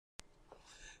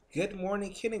Good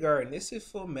morning, kindergarten. This is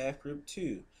for Math Group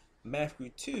 2. Math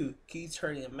Group 2, keep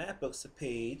turning your math books to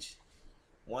page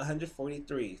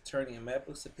 143. Turning your math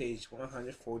books to page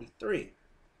 143.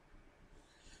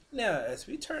 Now, as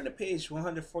we turn to page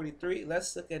 143,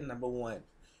 let's look at number 1.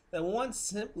 Now, 1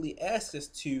 simply asks us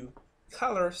to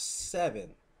color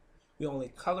 7. We're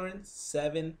only coloring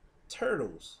 7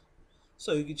 turtles.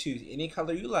 So you can choose any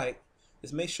color you like.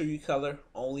 Just make sure you color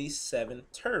only 7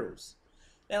 turtles.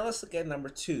 Now let's look at number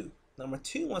 2. Number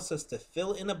 2 wants us to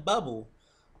fill in a bubble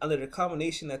under the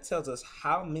combination that tells us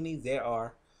how many there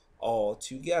are all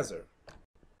together.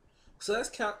 So let's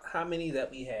count how many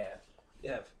that we have. We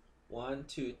have 1,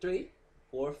 2, 3,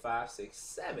 4, 5, 6,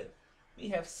 7. We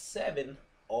have 7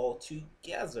 all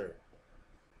together.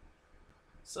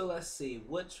 So let's see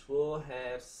which will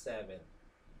have 7.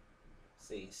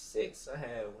 See, 6, I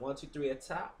have 1, 2, 3 at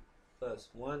top, plus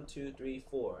 1, 2, 3,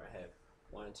 4. I have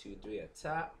 1, 2, 3 at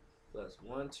top, plus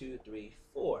 1, 2, 3,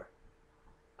 4.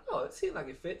 Oh, it seems like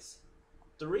it fits.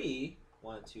 3,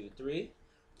 1, 2, 3,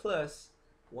 plus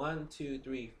 1, 2,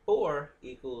 3, 4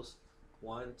 equals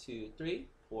 1, 2, 3,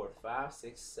 4, 5,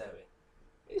 6, 7.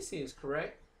 It seems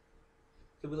correct.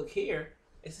 If we look here,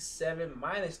 it's a 7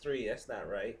 minus 3. That's not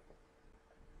right.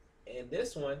 And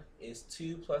this one is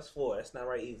 2 plus 4. That's not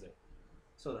right either.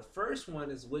 So the first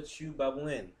one is what you bubble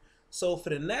in. So for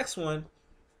the next one,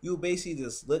 you basically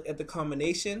just look at the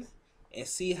combination and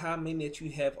see how many that you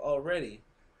have already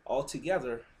all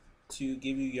together to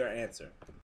give you your answer.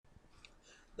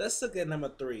 Let's look at number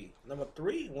 3. Number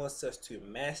 3 wants us to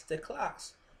match the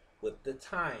clocks with the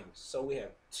times. So we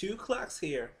have 2 clocks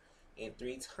here and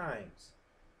 3 times.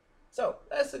 So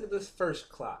let's look at this first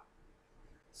clock.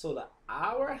 So the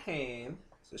hour hand,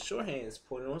 the shorthand, is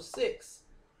pointing on 6.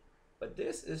 But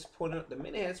this is pointing, the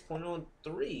minute hand is pointing on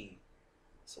 3.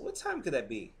 So what time could that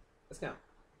be? Let's count.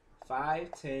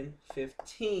 5, 10,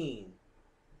 15.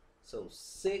 So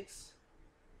 6,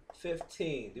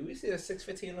 15. Do we see a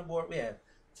 6:15 on the board? We have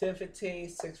 10:15,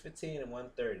 6:15, and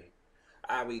 1:30.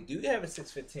 We do have a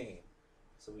 6:15.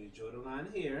 So we draw the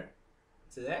line here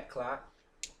to that clock.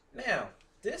 Now,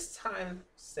 this time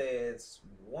says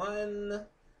 1. The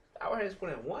hour hand is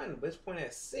pointing at 1, but it's pointing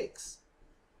at 6.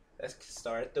 Let's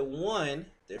start at the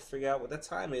 1 to figure out what the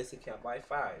time is to count by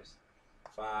 5s.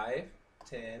 5,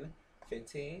 10,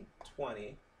 15,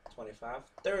 20, 25,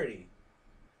 30.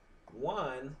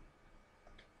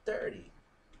 1:30.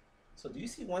 So do you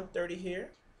see 1:30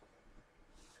 here?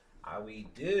 We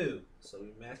do. So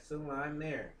we match the line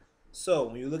there. So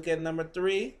when you look at number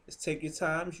 3, just take your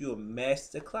times. You will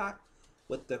match the clock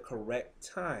with the correct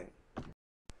time.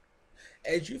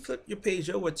 As you flip your page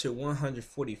over to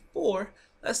 144,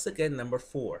 let's look at number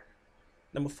 4.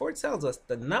 Number 4 tells us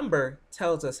the number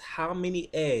tells us how many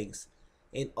eggs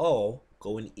in all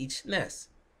go in each nest.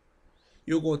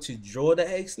 You're going to draw the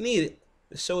eggs needed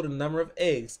to show the number of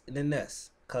eggs in the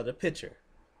nest. Color the picture.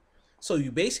 So you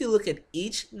basically look at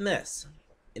each nest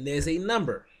and there's a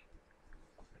number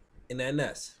in that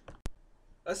nest.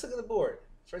 Let's look at the board.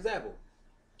 For example,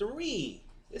 3.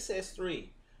 It says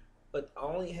 3. But I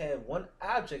only have 1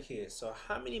 object here. So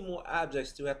how many more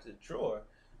objects do I have to draw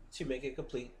to make it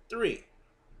complete 3?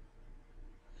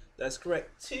 That's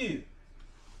correct, 2.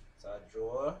 So I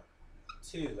draw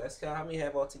 2. Let's count how many I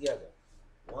have all together.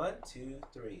 1, 2,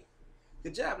 3.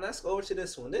 Good job. Let's go over to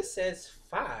this one. This says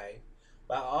 5,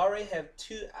 but I already have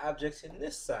 2 objects in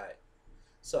this side.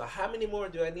 So how many more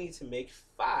do I need to make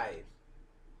 5?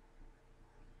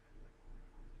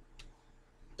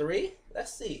 3?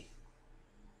 Let's see.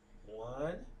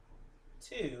 1,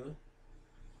 2,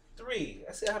 3.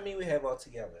 Let's see how many we have all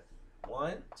together.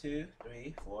 1, 2,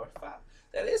 3, 4, 5.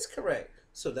 That is correct.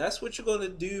 So that's what you're going to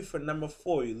do for number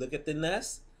 4. You look at the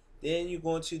nest, then you're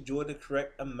going to draw the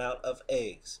correct amount of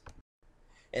eggs.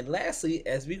 And lastly,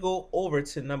 as we go over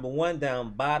to number 1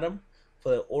 down bottom for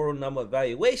the oral number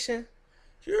evaluation,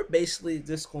 you're basically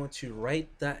just going to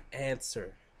write the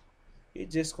answer. You're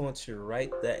just going to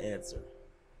write the answer.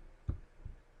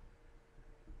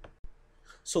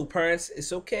 So parents,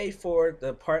 it's okay for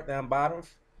the part down bottom.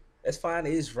 That's fine.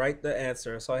 Is write the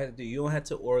answer. That's all I have to do. You don't have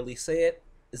to orally say it.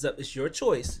 It's your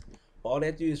choice. All they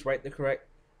have to do is write the correct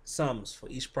sums for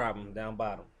each problem down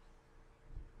bottom.